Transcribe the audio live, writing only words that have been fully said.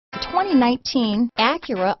2019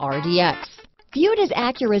 Acura RDX. Viewed as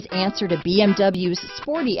Acura's answer to BMW's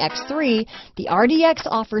sporty X3, the RDX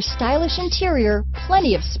offers stylish interior,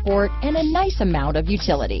 plenty of sport, and a nice amount of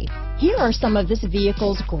utility. Here are some of this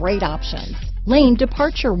vehicle's great options: lane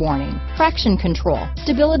departure warning, traction control,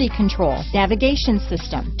 stability control, navigation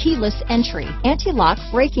system, keyless entry, anti-lock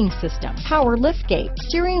braking system, power liftgate,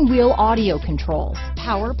 steering wheel audio controls,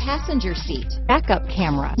 power passenger seat, backup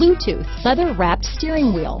camera, Bluetooth, leather-wrapped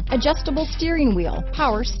steering wheel, adjustable steering wheel,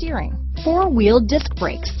 power steering, four-wheel disc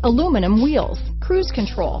brakes, aluminum wheels, cruise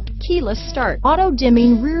control, keyless start,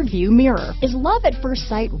 auto-dimming rear-view mirror. Is love at first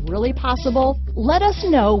sight really possible? Let us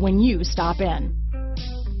know when you stop in.